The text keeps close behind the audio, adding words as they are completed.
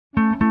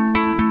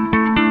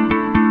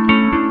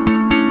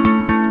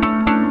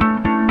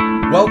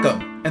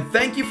Welcome, and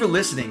thank you for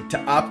listening to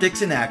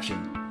Optics in Action,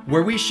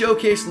 where we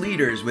showcase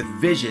leaders with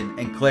vision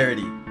and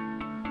clarity.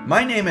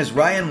 My name is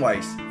Ryan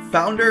Weiss,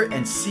 founder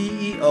and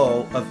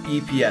CEO of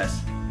EPS.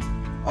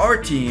 Our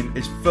team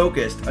is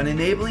focused on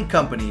enabling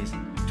companies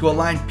to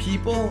align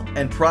people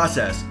and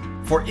process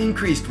for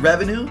increased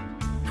revenue,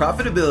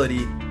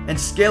 profitability, and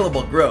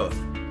scalable growth,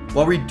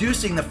 while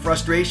reducing the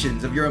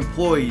frustrations of your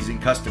employees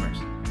and customers.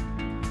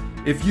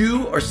 If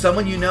you or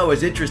someone you know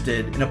is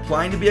interested in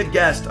applying to be a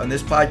guest on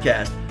this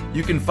podcast,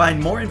 you can find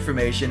more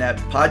information at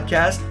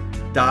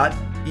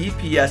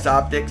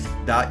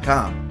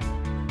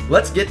podcast.epsoptics.com.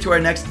 Let's get to our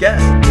next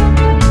guest.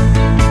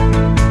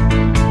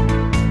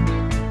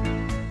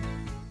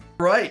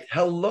 All right.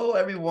 Hello,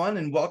 everyone,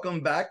 and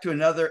welcome back to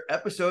another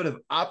episode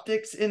of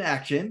Optics in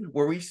Action,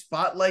 where we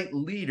spotlight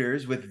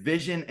leaders with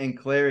vision and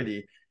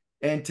clarity.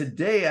 And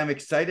today I'm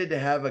excited to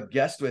have a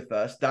guest with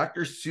us,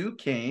 Dr. Sue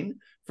Cain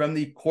from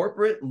the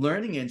Corporate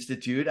Learning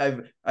Institute.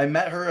 I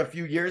met her a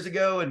few years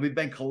ago, and we've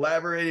been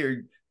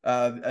collaborating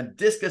on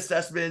DISC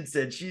assessments,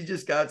 and she's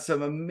just got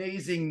some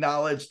amazing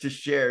knowledge to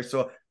share.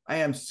 So I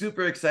am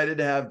super excited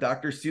to have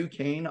Dr. Sue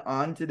Cain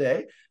on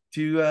today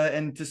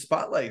to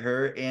spotlight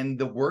her and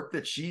the work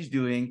that she's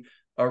doing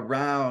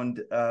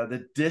around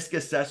the DISC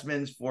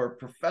assessments for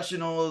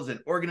professionals and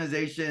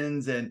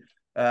organizations and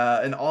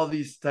all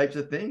these types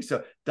of things.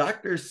 So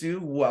Dr.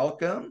 Sue,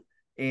 welcome.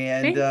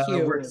 And Thank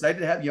you. We're excited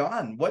to have you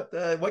on. What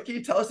can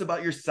you tell us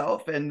about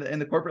yourself and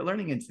the Corporate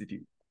Learning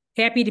Institute?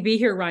 Happy to be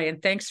here,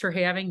 Ryan. Thanks for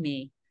having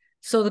me.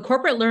 So the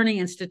Corporate Learning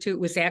Institute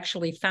was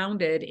actually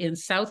founded in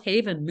South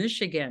Haven,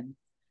 Michigan,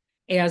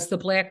 as the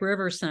Black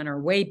River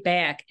Center way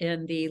back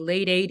in the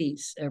late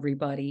 80s,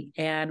 everybody.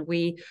 And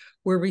we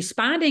were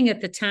responding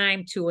at the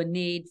time to a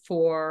need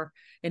for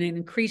an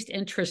increased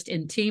interest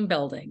in team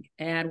building.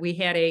 And we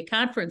had a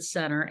conference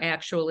center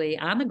actually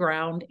on the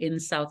ground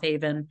in South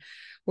Haven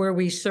where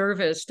we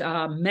serviced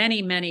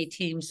many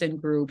teams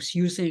and groups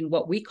using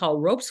what we call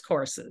ropes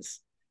courses.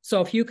 So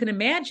if you can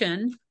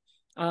imagine,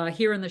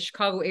 here in the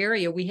Chicago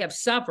area, we have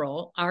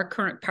several. Our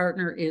current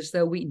partner is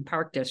the Wheaton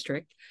Park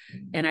District,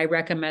 and I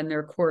recommend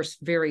their course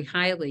very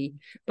highly.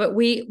 But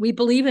we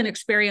believe in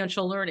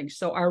experiential learning.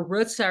 So our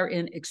roots are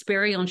in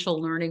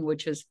experiential learning,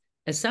 which is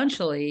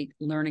essentially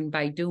learning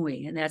by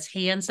doing, and that's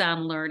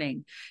hands-on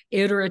learning,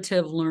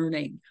 iterative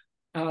learning,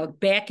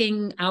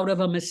 backing out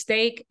of a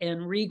mistake and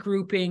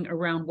regrouping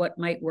around what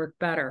might work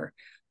better.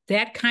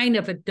 That kind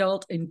of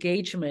adult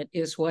engagement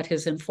is what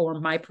has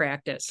informed my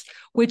practice,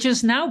 which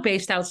is now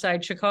based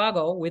outside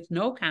Chicago with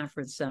no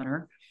conference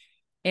center.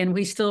 And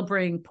we still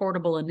bring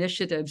portable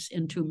initiatives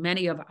into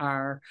many of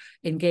our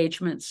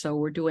engagements. So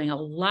we're doing a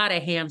lot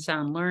of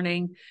hands-on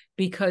learning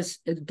because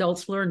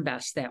adults learn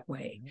best that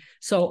way.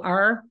 So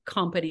our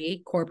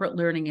company, Corporate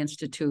Learning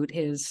Institute,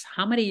 is,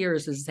 how many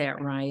years is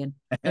that, Ryan?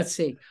 Let's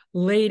see,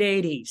 late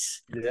 80s.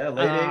 Yeah,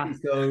 late 80s.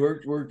 So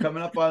we're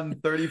coming up on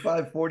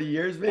 35, 40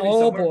 years, maybe.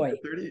 Oh, somewhere boy.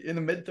 In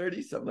the mid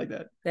 30s, something like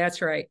that.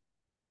 That's right.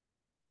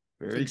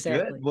 Very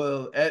Exactly. good.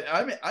 Well,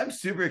 I'm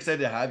super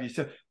excited to have you.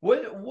 So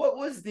what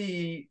was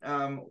the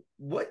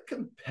what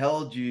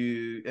compelled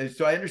you?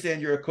 So I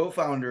understand you're a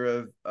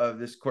co-founder of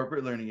this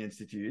Corporate Learning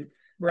Institute.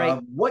 Right.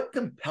 What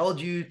compelled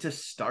you to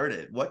start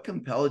it? What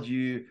compelled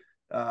you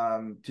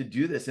to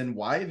do this, and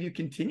why have you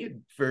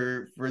continued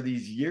for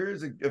these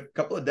years, a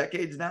couple of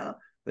decades now?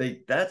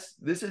 Like this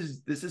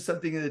is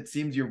something that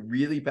seems you're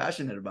really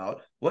passionate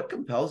about. What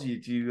compels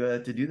you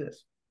to do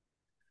this?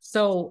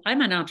 So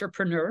I'm an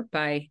entrepreneur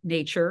by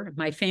nature.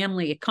 My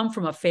family, I come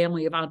from a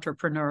family of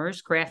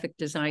entrepreneurs, graphic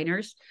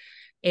designers.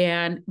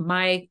 And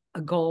my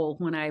goal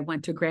when I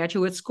went to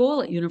graduate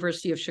school at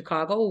University of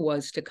Chicago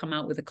was to come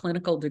out with a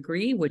clinical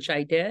degree, which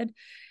I did.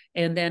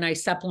 And then I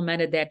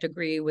supplemented that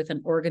degree with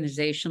an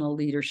organizational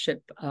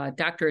leadership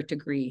doctorate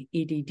degree,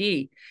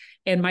 EDD.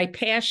 And my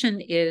passion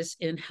is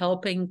in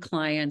helping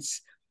clients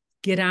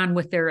get on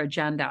with their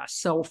agenda.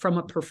 So from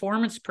a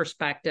performance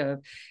perspective,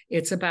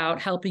 it's about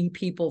helping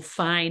people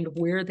find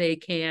where they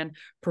can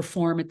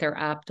perform at their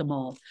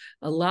optimal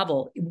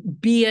level,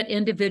 be it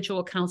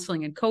individual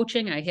counseling and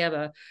coaching. I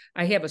have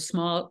a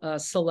small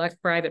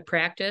select private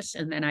practice,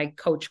 and then I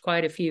coach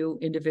quite a few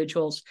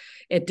individuals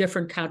at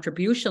different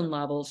contribution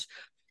levels.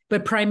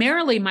 But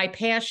primarily my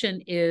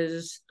passion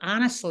is,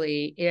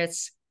 honestly,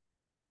 it's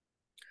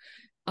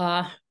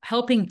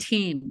helping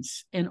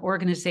teams and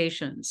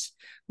organizations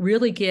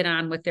really get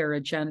on with their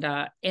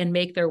agenda and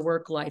make their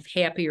work life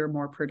happier,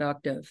 more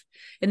productive.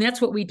 And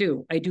that's what we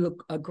do. I do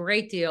a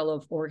great deal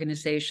of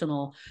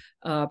organizational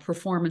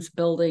performance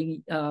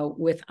building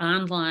with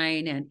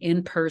online and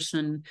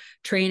in-person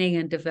training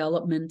and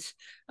development.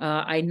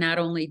 I not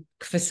only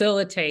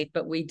facilitate,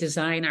 but we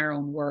design our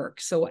own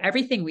work. So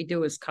everything we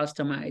do is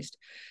customized.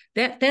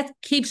 That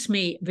keeps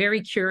me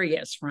very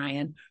curious,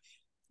 Ryan.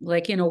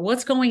 Like,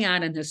 what's going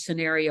on in this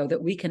scenario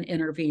that we can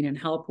intervene and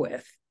help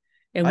with?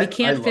 And we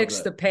can't fix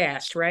the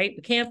past, right?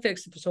 We can't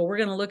fix it. So we're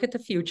going to look at the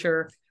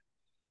future,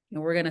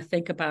 and we're going to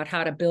think about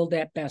how to build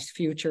that best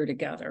future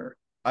together.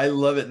 I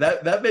love it.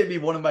 That may be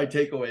one of my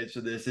takeaways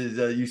for this is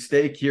you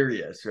stay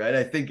curious, right?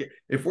 I think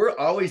if we're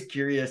always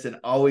curious and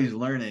always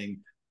learning,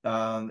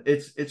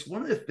 it's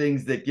one of the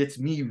things that gets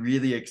me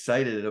really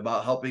excited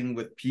about helping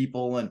with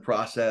people and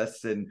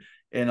process and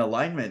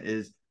alignment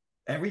is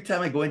every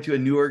time I go into a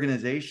new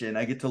organization,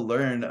 I get to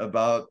learn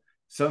about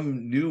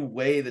some new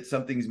way that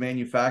something's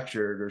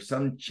manufactured or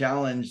some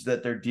challenge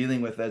that they're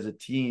dealing with as a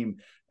team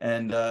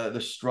and the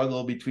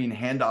struggle between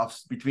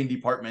handoffs between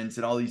departments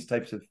and all these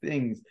types of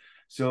things.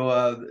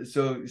 So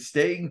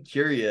staying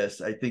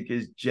curious, I think,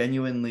 is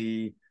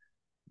genuinely,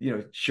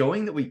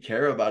 showing that we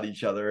care about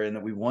each other and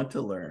that we want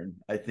to learn.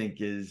 I think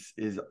is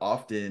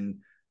often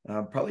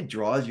probably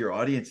draws your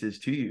audiences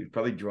to you.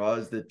 Probably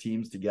draws the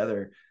teams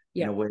together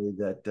in Yeah. a way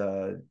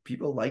that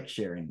people like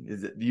sharing.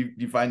 Is it? Do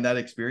you find that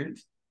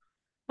experience?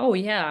 Oh,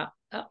 yeah.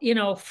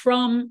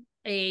 From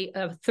a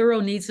thorough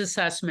needs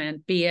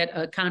assessment, be it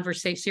a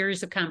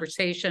series of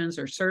conversations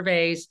or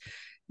surveys,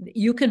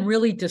 you can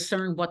really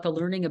discern what the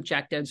learning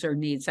objectives or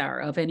needs are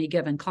of any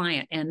given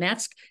client. And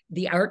that's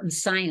the art and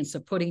science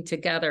of putting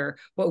together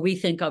what we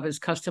think of as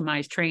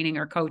customized training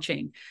or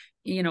coaching.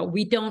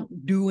 We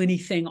don't do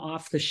anything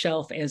off the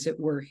shelf, as it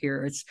were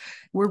here.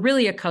 We're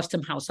really a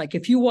custom house. Like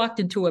if you walked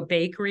into a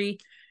bakery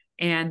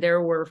and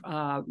there were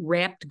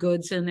wrapped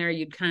goods in there,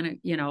 you'd kind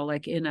of,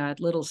 like in a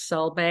little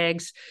cell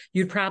bags,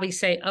 you'd probably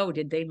say, oh,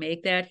 did they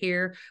make that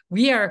here?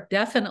 We are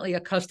definitely a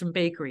custom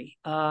bakery.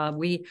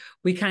 We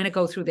kind of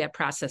go through that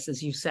process,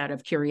 as you said,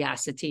 of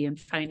curiosity and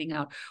finding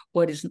out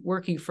what isn't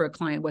working for a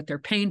client, what their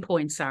pain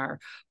points are,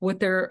 what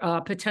their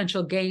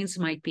potential gains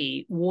might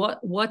be, what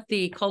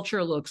the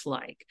culture looks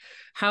like,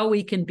 how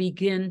we can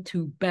begin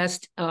to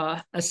best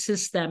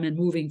assist them in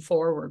moving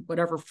forward,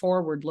 whatever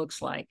forward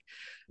looks like.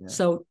 Yeah.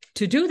 So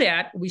to do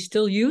that, we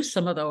still use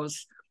some of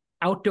those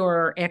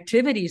outdoor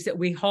activities that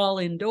we haul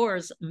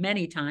indoors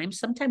many times.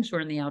 Sometimes we're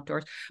in the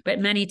outdoors, but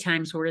many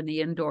times we're in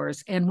the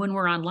indoors. And when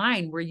we're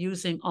online, we're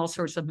using all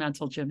sorts of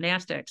mental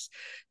gymnastics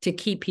to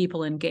keep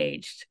people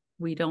engaged.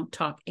 We don't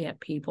talk at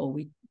people,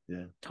 we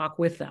talk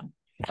with them.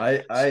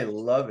 I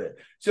love it.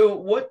 So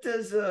what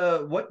does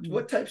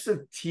what types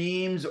of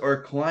teams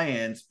or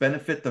clients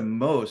benefit the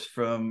most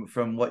from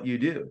what you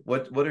do?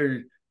 What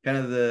are kind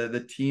of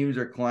the teams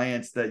or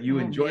clients that you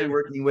enjoy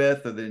working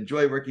with or that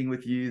enjoy working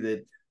with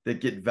you that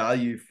get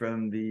value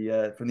from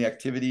the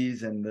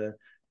activities and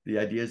the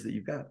ideas that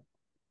you've got?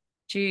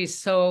 Geez,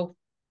 so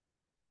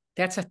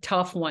that's a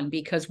tough one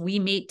because we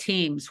meet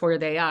teams where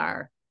they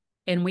are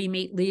and we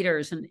meet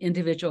leaders and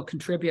individual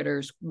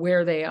contributors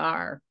where they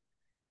are.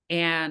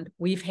 And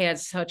we've had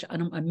such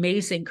an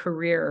amazing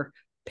career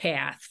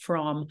path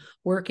from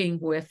working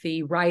with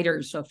the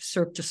writers of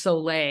Cirque du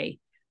Soleil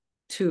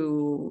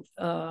to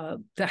the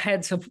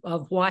heads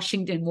of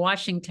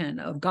Washington,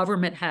 of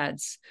government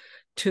heads,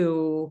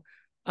 to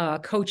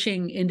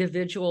coaching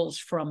individuals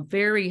from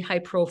very high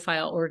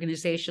profile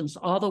organizations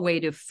all the way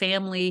to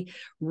family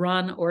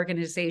run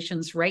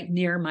organizations right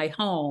near my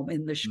home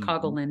in the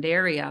Chicagoland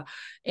area.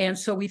 And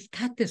so we've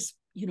got this,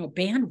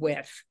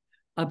 bandwidth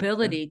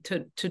ability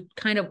to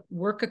kind of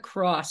work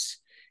across,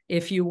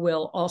 if you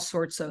will, all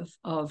sorts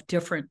of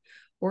different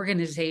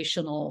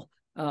organizational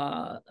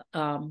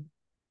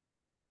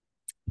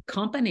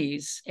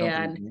companies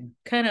and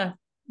kind of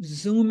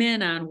zoom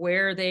in on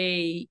where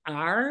they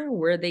are,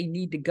 where they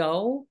need to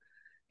go.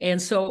 And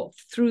so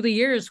through the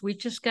years, we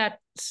just got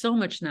so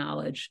much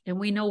knowledge and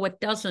we know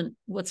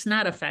what's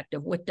not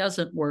effective, what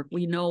doesn't work.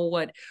 We know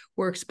what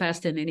works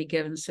best in any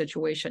given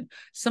situation.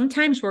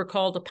 Sometimes we're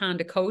called upon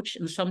to coach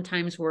and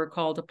sometimes we're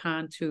called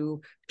upon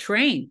to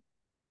train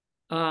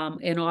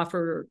and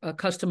offer a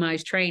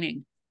customized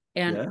training.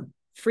 And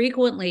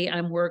frequently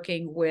I'm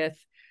working with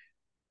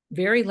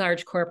very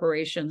large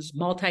corporations,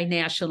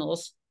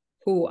 multinationals,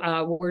 who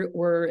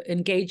were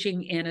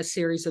engaging in a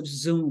series of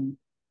Zoom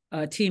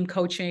team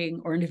coaching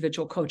or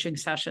individual coaching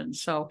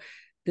sessions. So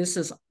this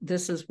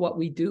is what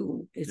we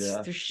do.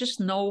 There's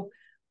just no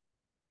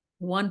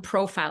one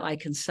profile I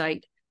can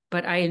cite,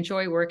 but I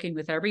enjoy working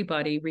with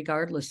everybody,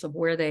 regardless of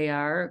where they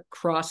are,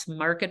 cross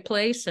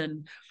marketplace,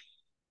 and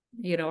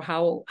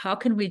how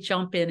can we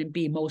jump in and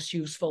be most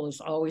useful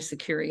is always the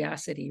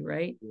curiosity,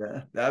 right?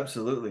 Yeah,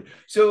 absolutely.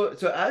 So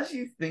as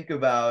you think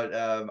about,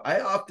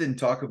 I often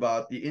talk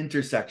about the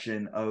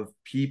intersection of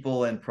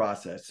people and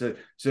process. So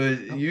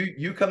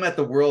you come at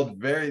the world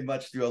very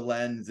much through a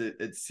lens,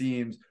 it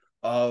seems,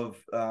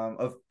 of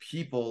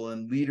people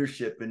and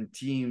leadership and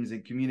teams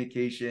and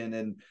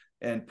communication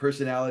and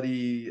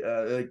personality,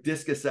 like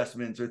DISC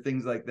assessments or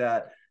things like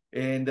that.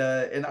 And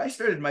I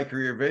started my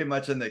career very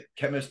much in the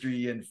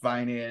chemistry and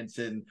finance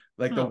and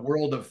like the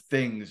world of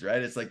things,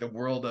 right? It's like the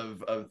world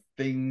of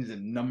things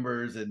and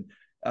numbers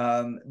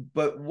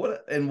but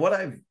what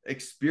I've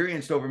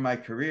experienced over my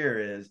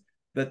career is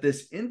that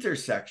this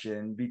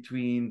intersection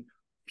between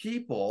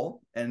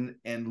people and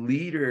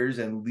leaders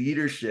and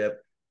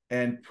leadership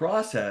and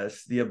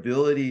process, the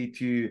ability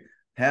to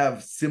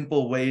have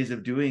simple ways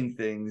of doing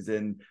things,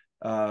 and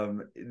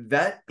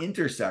that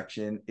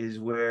intersection is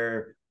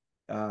where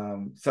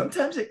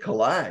sometimes it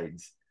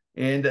collides.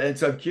 And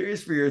so I'm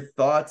curious for your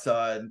thoughts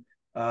on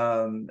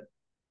um,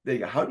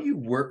 how do you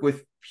work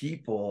with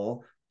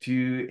people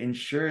to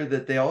ensure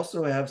that they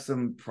also have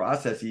some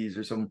processes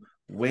or some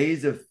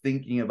ways of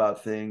thinking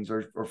about things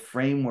or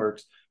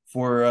frameworks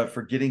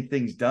for getting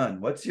things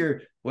done? What's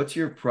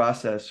your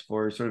process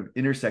for sort of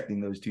intersecting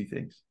those two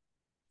things?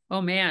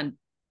 Oh man,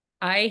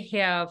 I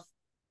have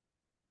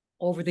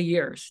over the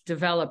years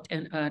developed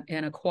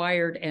and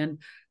acquired and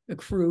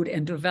accrued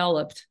and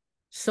developed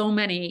so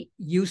many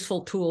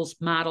useful tools,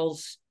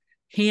 models,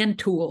 hand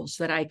tools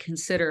that I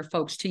consider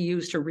folks to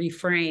use to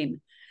reframe.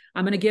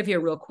 I'm going to give you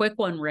a real quick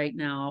one right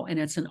now, and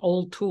it's an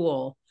old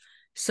tool.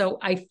 So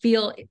I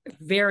feel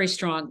very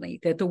strongly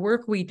that the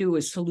work we do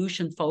is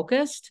solution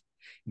focused,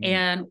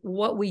 and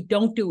what we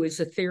don't do is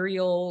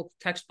ethereal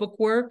textbook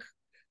work.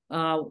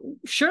 Uh,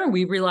 sure,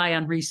 we rely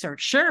on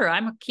research. Sure,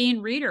 I'm a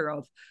keen reader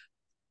of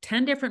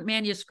 10 different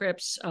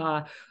manuscripts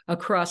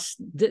across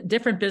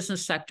different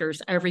business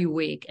sectors every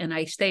week. And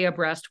I stay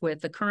abreast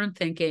with the current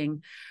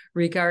thinking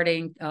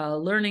regarding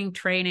learning,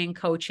 training,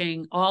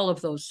 coaching, all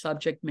of those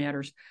subject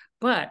matters.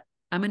 But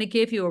I'm going to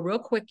give you a real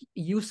quick,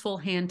 useful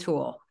hand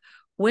tool.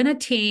 When a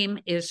team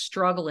is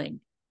struggling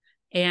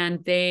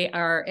and they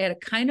are at a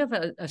kind of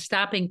a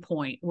stopping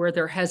point where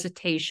they're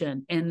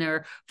hesitation and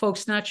they're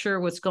folks not sure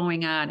what's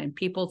going on, and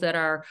people that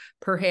are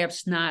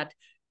perhaps not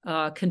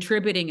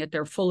contributing at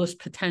their fullest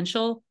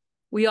potential,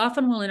 we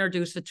often will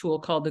introduce a tool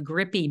called the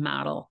grippy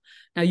model.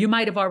 Now, you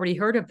might have already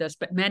heard of this,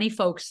 but many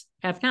folks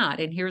have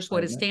not. And here's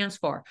what it stands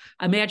for.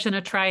 Imagine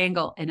a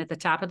triangle, and at the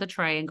top of the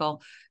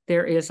triangle,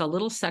 there is a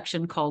little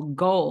section called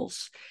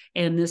goals.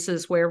 And this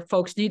is where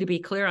folks need to be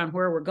clear on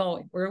where we're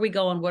going. Where are we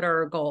going? What are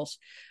our goals?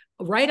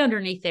 Right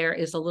underneath there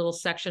is a little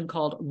section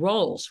called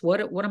roles.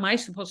 What am I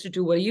supposed to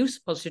do? What are you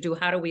supposed to do?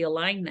 How do we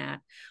align that?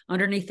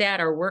 Underneath that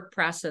are work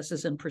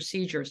processes and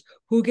procedures.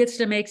 Who gets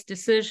to make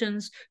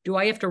decisions? Do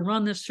I have to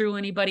run this through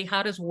anybody?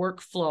 How does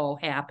workflow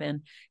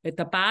happen? At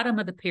the bottom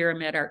of the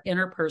pyramid are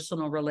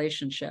interpersonal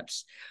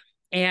relationships.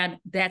 And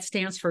that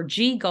stands for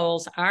G,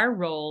 goals, R,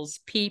 roles,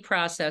 P,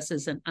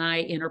 processes, and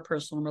I,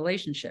 interpersonal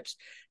relationships.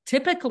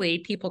 Typically,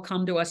 people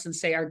come to us and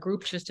say our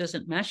group just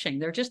isn't meshing.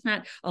 They're just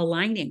not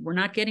aligning. We're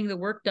not getting the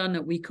work done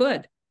that we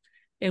could.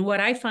 And what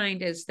I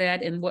find is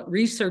that, and what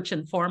research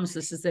informs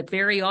this, is that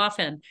very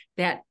often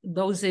that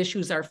those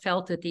issues are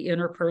felt at the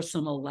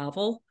interpersonal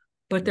level,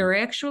 but they're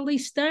actually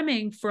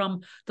stemming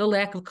from the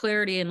lack of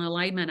clarity and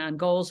alignment on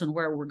goals and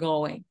where we're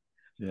going.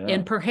 Yeah.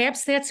 And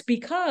perhaps that's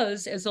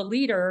because as a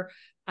leader,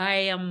 I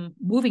am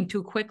moving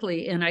too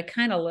quickly and I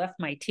kind of left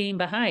my team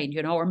behind,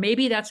 or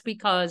maybe that's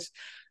because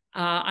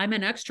I'm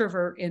an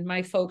extrovert and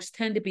my folks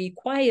tend to be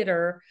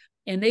quieter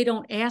and they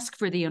don't ask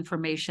for the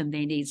information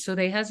they need. So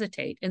they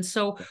hesitate. And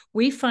so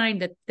we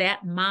find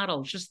that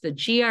model, just the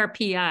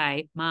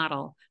GRPI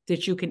model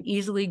that you can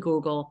easily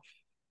Google,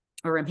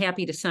 or I'm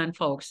happy to send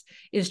folks,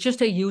 is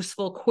just a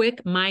useful,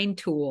 quick mind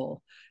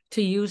tool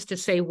to use to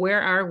say,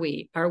 where are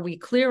we? Are we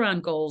clear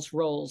on goals,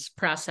 roles,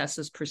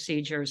 processes,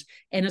 procedures?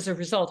 And as a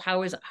result,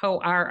 how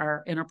are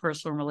our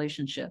interpersonal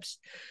relationships?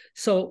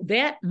 So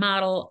that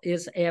model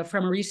is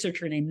from a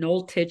researcher named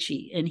Noel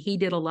Tichy, and he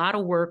did a lot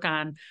of work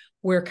on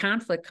where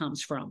conflict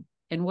comes from.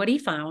 And what he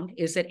found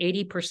is that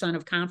 80%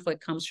 of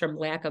conflict comes from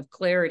lack of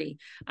clarity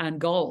on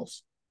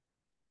goals.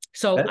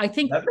 So I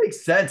think that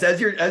makes sense.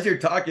 As you're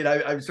talking,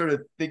 I'm sort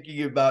of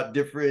thinking about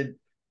different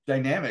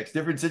dynamics,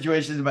 different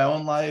situations in my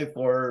own life,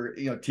 or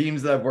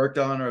teams that I've worked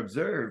on or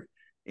observed,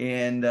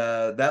 and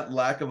that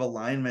lack of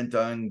alignment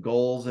on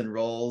goals and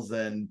roles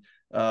and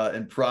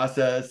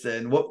process.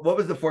 And what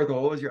was the fourth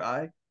one? What was your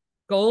I?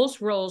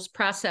 Goals, roles,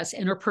 process,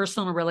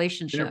 interpersonal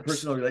relationships.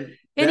 Interpersonal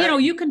relationships.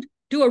 And you can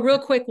do a real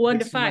quick 1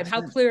 to 5.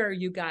 How clear are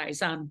you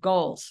guys on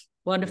goals?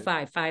 1 to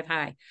 5, 5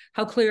 high.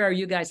 How clear are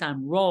you guys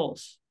on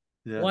roles?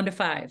 Yeah. 1 to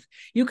 5.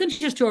 You can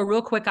just do a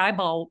real quick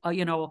eyeball,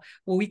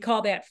 we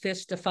call that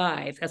fist to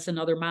 5. That's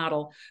another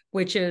model,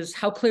 which is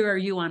how clear are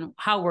you on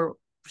how we're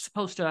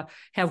supposed to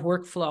have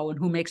workflow and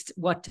who makes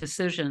what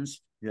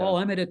decisions. Yeah. Oh,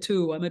 I'm at a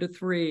 2, I'm at a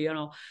 3,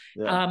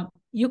 Yeah.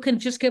 You can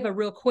just give a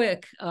real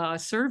quick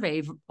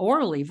survey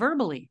orally,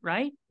 verbally,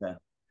 right? Yeah.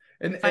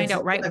 And find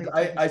out right.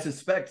 I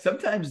suspect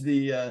sometimes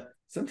the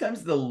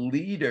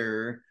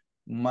leader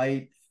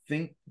might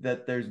think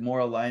that there's more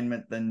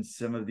alignment than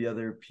some of the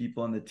other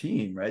people on the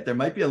team, right? There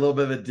might be a little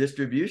bit of a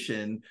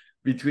distribution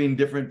between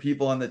different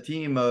people on the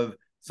team. Of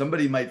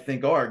somebody might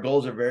think, oh, our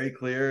goals are very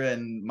clear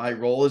and my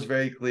role is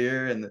very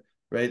clear, and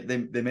right,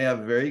 they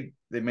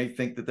may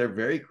think that they're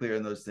very clear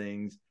in those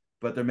things,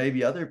 but there may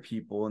be other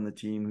people in the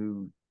team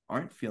who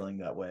aren't feeling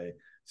that way.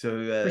 So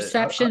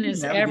perception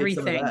is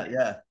everything.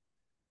 Yeah,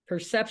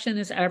 perception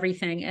is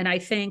everything. And I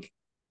think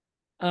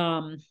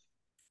I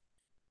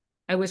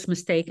was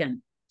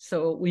mistaken.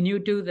 So when you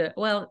do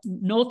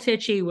Noel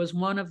Tichy was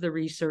one of the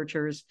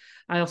researchers.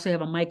 I also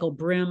have a Michael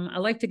Brim. I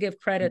like to give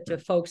credit to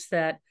folks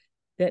that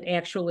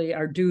actually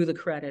are due the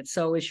credit.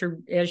 So as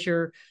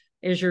your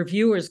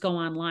viewers go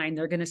online,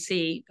 they're going to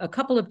see a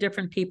couple of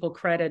different people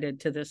credited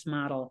to this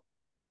model.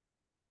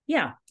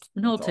 Yeah,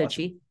 Noel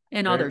Tichy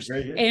and others.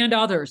 And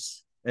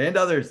others. And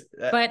others.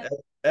 But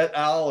et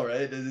al.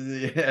 Right?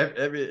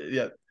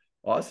 Yeah,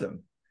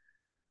 awesome,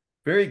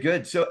 very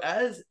good. So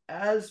as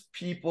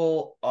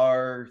people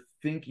are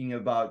thinking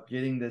about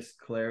getting this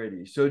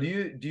clarity, so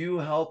do you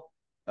help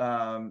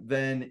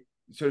then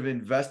sort of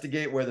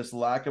investigate where this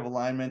lack of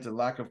alignment and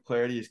lack of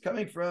clarity is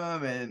coming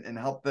from, and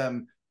help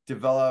them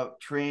develop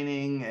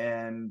training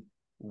and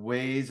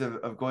ways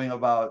of going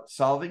about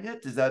solving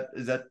it? Is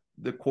that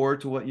the core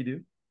to what you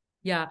do?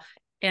 Yeah.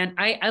 And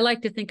I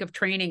like to think of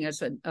training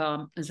as an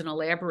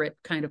elaborate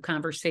kind of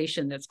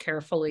conversation that's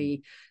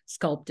carefully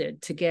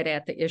sculpted to get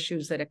at the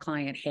issues that a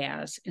client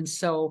has. And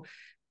so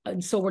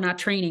we're not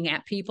training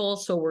at people.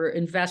 So we're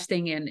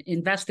investing in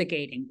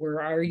investigating. Where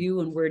are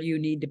you and where do you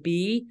need to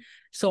be?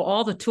 So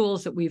all the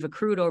tools that we've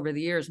accrued over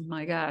the years,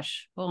 my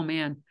gosh, oh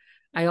man,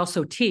 I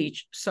also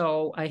teach.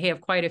 So I have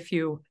quite a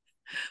few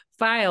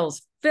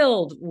files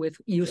filled with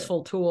Yeah.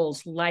 useful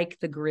tools like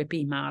the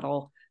Grippy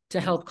model to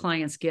help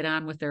clients get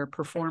on with their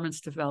performance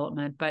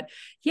development. But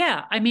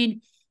yeah, I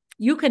mean,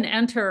 you can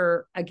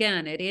enter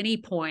again at any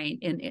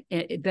point in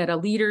that a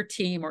leader,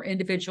 team, or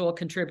individual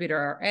contributor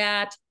are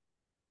at,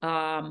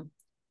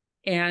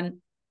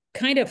 and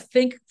kind of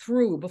think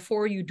through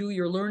before you do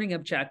your learning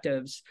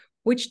objectives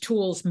which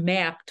tools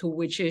map to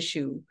which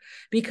issue.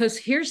 Because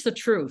here's the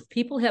truth: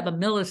 people have a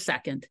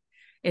millisecond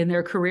in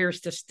their careers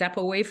to step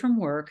away from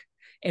work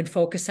and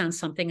focus on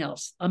something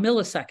else. A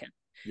millisecond.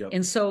 Yep.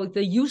 And so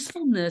the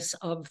usefulness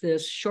of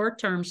this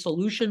short-term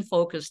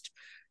solution-focused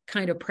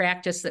kind of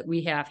practice that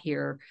we have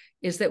here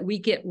is that we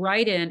get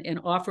right in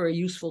and offer a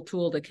useful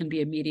tool that can be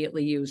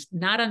immediately used,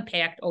 not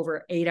unpacked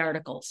over 8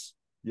 articles.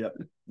 Yep.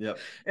 Yep.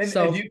 And,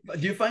 So, and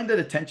do you find that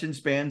attention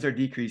spans are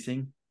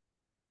decreasing?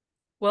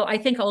 well, I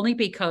think only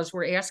because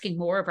we're asking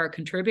more of our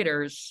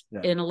contributors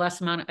Yeah. in a less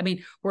amount. I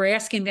mean, we're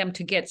asking them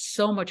to get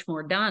so much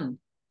more done.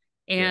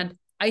 And Yeah.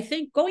 I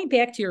think going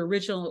back to your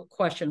original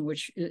question,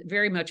 which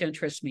very much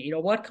interests me,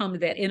 what come to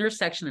that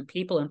intersection of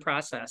people and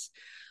process?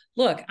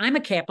 Look, I'm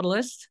a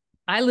capitalist.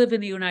 I live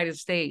in the United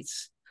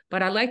States,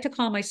 but I like to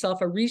call myself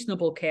a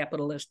reasonable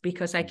capitalist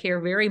because I care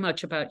very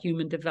much about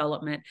human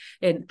development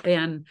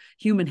and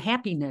human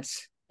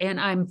happiness. And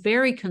I'm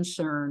very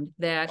concerned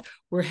that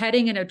we're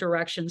heading in a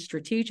direction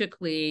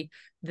strategically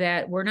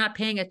that we're not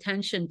paying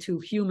attention to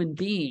human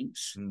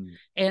beings,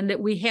 and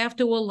that we have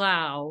to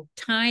allow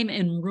time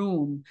and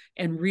room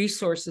and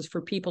resources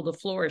for people to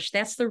flourish.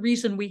 That's the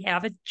reason we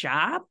have a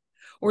job,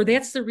 or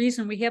that's the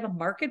reason we have a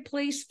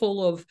marketplace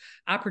full of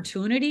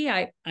opportunity.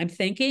 I'm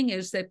thinking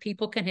is that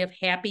people can have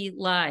happy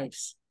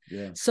lives.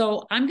 Yeah.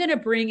 So I'm going to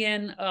bring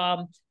in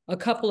a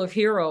couple of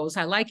heroes.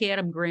 I like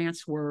Adam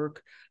Grant's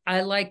work.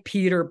 I like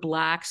Peter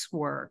Block's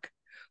work,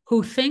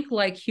 who think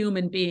like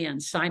human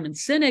beings. Simon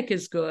Sinek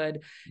is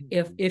good.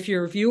 If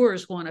your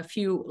viewers want a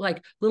few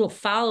like little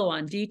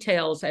follow-on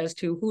details as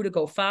to who to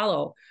go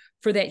follow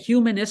for that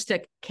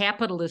humanistic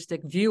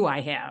capitalistic view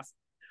I have.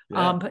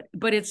 Yeah.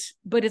 But it's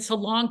a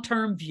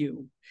long-term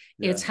view.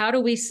 Yeah. It's how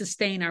do we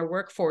sustain our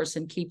workforce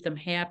and keep them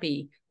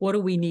happy? What do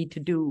we need to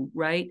do,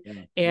 right?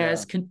 Yeah.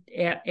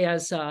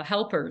 As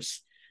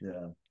helpers.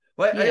 Yeah.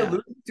 Well, I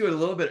alluded to it a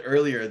little bit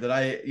earlier that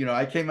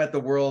I came at the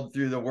world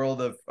through the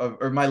world of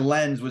or my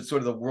lens was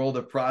sort of the world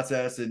of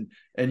process,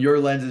 and your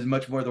lens is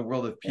much more the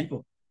world of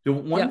people. The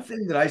one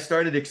thing that I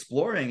started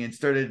exploring and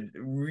started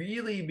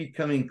really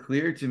becoming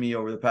clear to me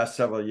over the past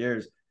several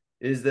years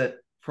is that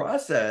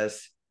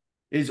process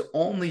is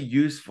only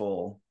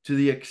useful to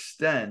the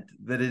extent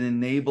that it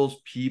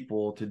enables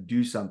people to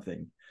do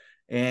something.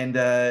 And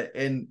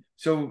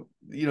so,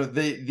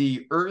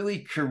 the early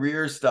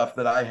career stuff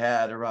that I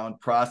had around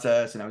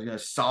process, and I was going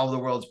to solve the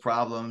world's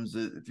problems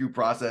through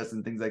process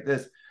and things like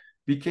this,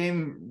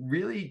 became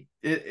really,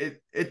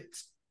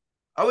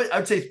 I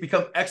would say it's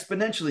become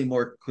exponentially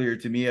more clear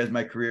to me as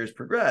my career has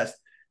progressed,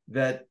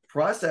 that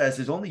process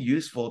is only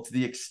useful to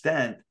the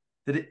extent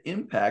that it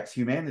impacts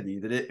humanity,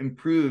 that it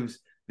improves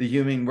the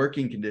human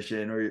working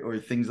condition or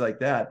things like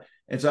that.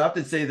 And so I have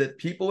to say that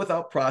people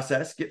without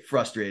process get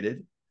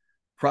frustrated.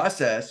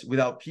 Process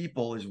without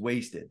people is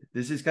wasted.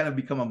 This has kind of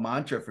become a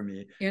mantra for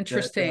me.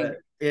 Interesting.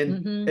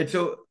 And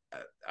so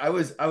I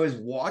was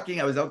walking,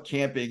 I was out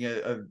camping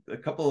a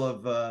couple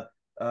of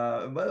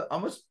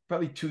almost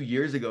probably 2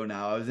 years ago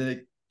now. I was in a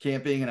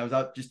camping and I was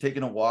out just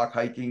taking a walk,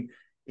 hiking,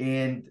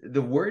 and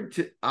the word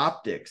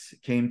optics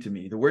came to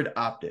me, the word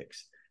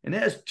optics. And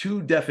it has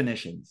 2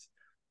 definitions.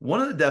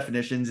 One of the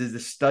definitions is the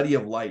study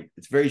of light.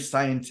 It's very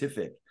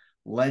scientific.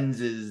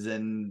 Lenses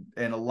and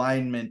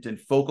alignment and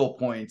focal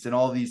points and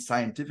all these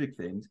scientific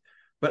things.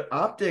 But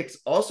optics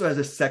also has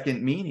a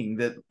second meaning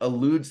that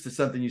alludes to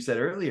something you said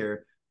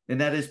earlier,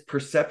 and that is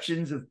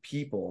perceptions of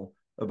people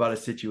about a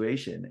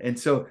situation. And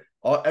so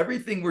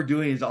everything we're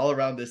doing is all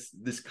around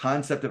this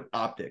concept of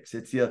optics.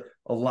 It's the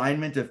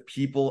alignment of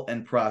people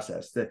and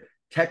process, the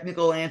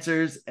technical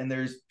answers, and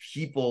there's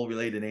people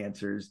related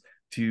answers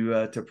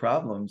to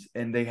problems,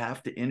 and they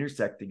have to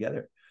intersect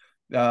together.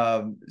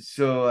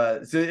 So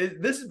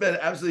this has been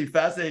absolutely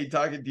fascinating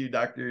talking to you,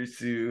 Dr.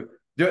 Sue.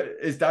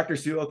 Is Dr.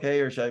 Sue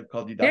okay, or should I have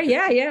called you Dr.?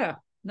 Yeah.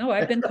 No,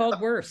 I've been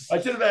called worse. I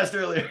should have asked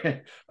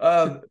earlier.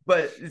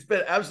 But it's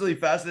been absolutely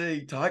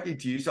fascinating talking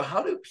to you. So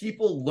how do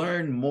people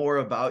learn more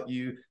about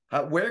you?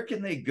 Where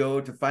can they go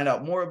to find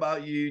out more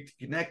about you, to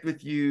connect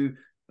with you,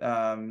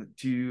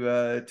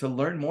 to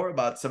learn more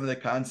about some of the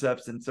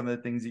concepts and some of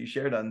the things that you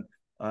shared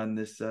on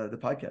this the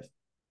podcast?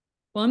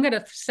 Well, I'm going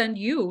to send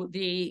you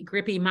the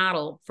Grippy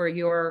model for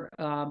your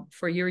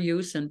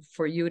use and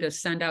for you to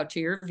send out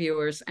to your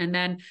viewers. And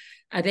then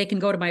they can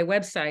go to my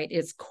website.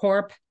 It's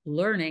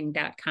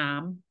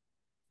corplearning.com.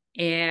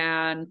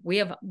 And we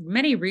have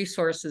many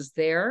resources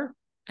there.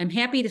 I'm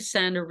happy to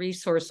send a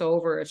resource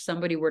over if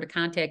somebody were to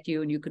contact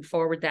you, and you could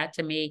forward that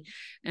to me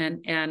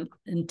and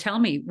tell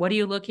me, what are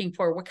you looking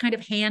for? What kind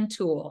of hand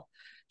tool,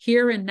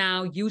 here and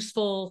now,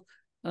 useful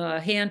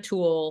hand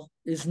tool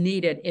is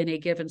needed in a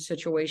given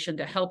situation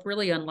to help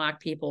really unlock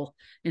people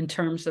in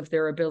terms of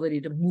their ability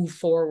to move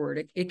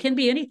forward. It can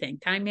be anything,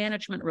 time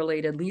management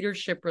related,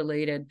 leadership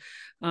related,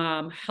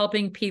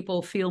 helping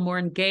people feel more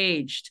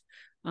engaged,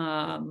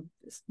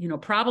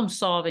 problem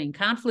solving,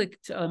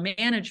 conflict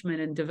management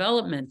and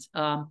development,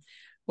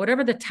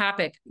 whatever the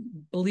topic,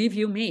 believe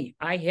you me,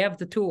 I have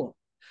the tool.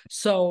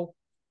 So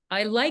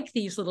I like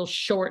these little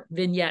short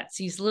vignettes,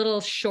 these little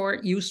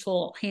short,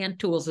 useful hand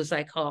tools, as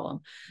I call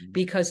them,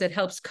 because it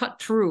helps cut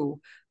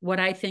through what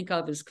I think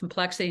of as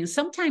complexity. And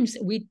sometimes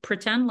we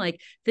pretend like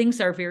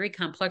things are very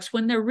complex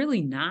when they're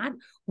really not.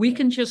 We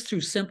can just, through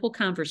simple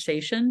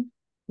conversation,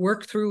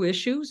 work through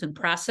issues and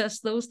process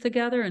those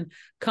together and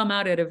come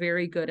out at a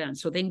very good end.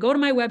 So they can go to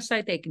my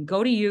website, they can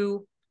go to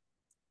you,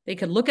 they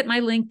can look at my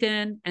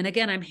LinkedIn. And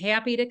again, I'm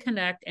happy to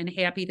connect and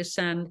happy to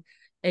send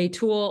a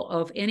tool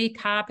of any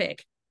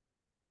topic.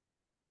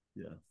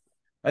 Yeah.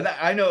 And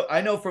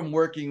I know from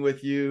working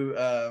with you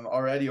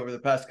already over the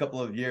past couple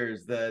of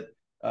years that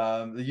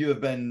you have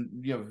been,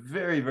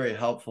 very, very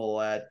helpful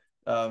at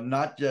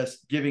not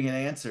just giving an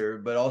answer,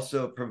 but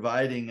also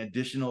providing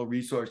additional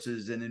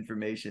resources and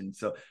information.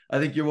 So I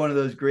think you're one of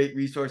those great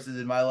resources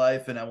in my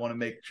life, and I want to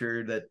make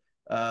sure that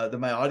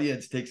my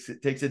audience takes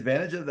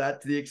advantage of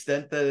that to the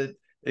extent that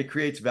it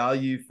creates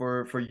value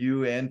for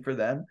you and for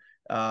them.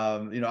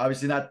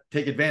 Obviously not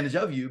take advantage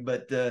of you,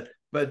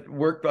 but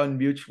work on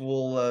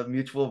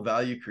mutual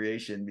value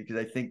creation, because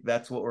I think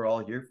that's what we're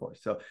all here for.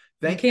 So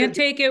thank you. You can't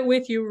take it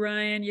with you,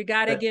 Ryan. You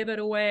got to give it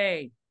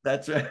away.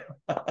 That's right.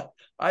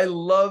 I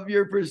love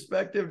your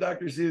perspective,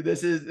 Dr. Sue.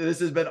 This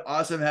has been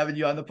awesome having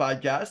you on the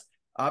podcast,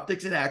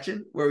 Optics in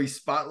Action, where we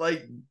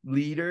spotlight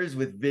leaders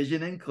with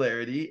vision and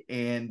clarity.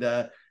 And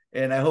I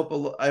hope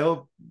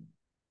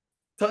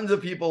tons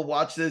of people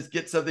watch this,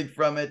 get something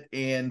from it,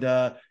 and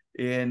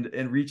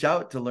reach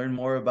out to learn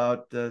more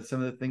about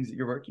some of the things that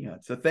you're working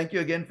on. So thank you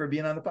again for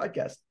being on the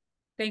podcast.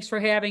 Thanks for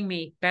having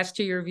me. Best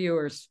to your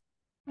viewers.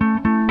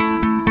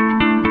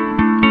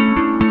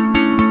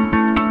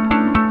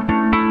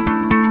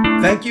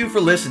 Thank you for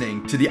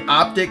listening to the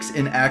Optics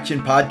in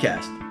Action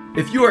podcast.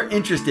 If you are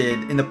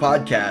interested in the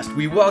podcast,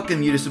 we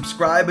welcome you to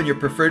subscribe on your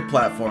preferred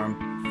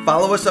platform,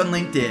 follow us on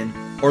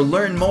LinkedIn, or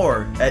learn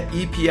more at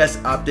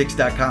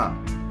epsoptics.com.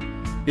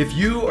 If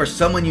you or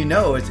someone you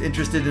know is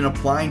interested in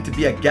applying to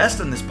be a guest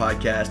on this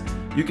podcast,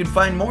 you can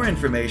find more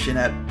information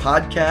at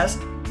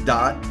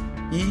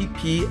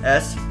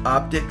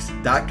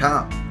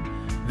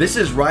podcast.epsoptics.com. This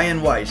is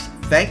Ryan Weiss,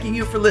 thanking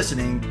you for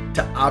listening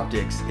to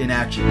Optics in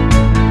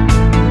Action.